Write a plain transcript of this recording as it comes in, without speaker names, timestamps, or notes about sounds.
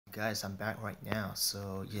Guys, I'm back right now.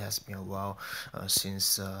 So it has been a while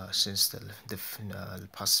since the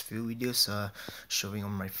past few videos showing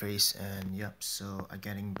on my face, and yep. So I'm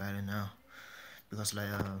getting better now because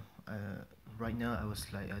right now I was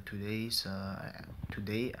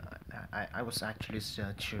today I was actually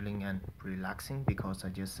chilling and relaxing because I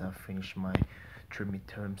just finished my three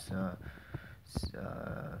midterms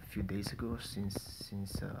a few days ago since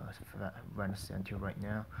Wednesday until right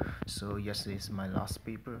now. So yesterday is my last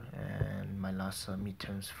paper and my last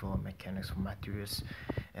midterms for mechanics for materials,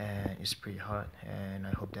 and it's pretty hard. And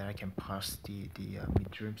I hope that I can pass the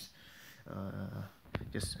midterms. Uh,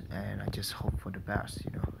 just and I just hope for the best,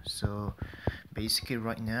 you know. So basically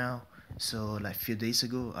right now, so like few days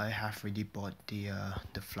ago I have already bought the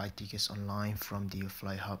flight tickets online from the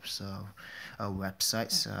flight hubs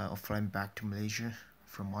websites of flying back to Malaysia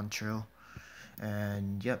from Montreal.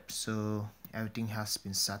 And yep, so everything has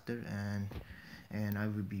been settled, and I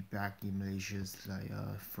will be back in Malaysia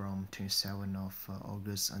from 27th of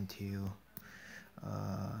August until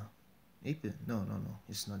uh April. No,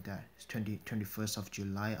 it's not that. It's 21st of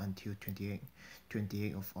July until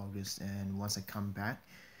 28th of August. And once I come back,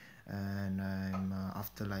 and I'm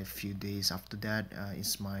after like few days after that,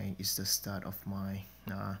 it's the start of my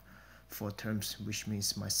four terms, which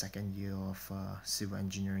means my second year of civil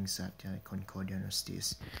engineering at Concordia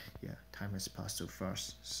Universities. Yeah, time has passed so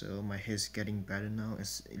fast. So my hair's getting better now.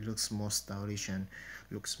 It looks more stylish and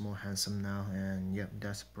looks more handsome now, and yeah,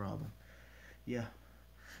 that's a problem. Yeah.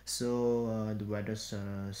 So the weather's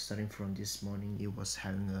starting from this morning. It was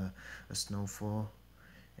having a snowfall,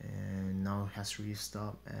 and now it has really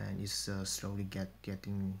stopped, and it's slowly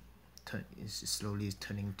it's slowly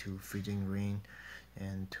turning to freezing rain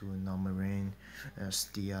and to normal rain as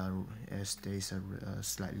there's a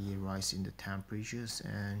slightly rise in the temperatures,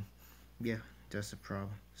 and yeah, that's the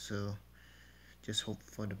problem. So just hope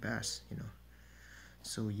for the best, you know.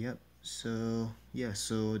 So yep. So yeah.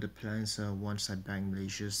 So the plans once I back in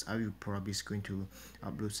Malaysia, I will probably is going to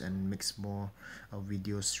upload and mix more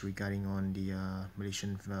videos regarding on the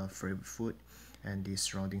Malaysian favorite food and the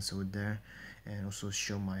surroundings over there, and also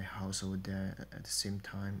show my house over there at the same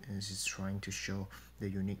time, and just trying to show the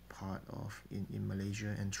unique part of in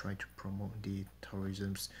Malaysia and try to promote the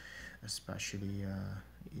tourisms, especially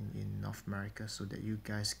in North America, so that you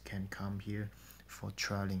guys can come here for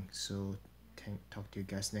traveling. So talk to you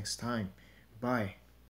guys next time. Bye.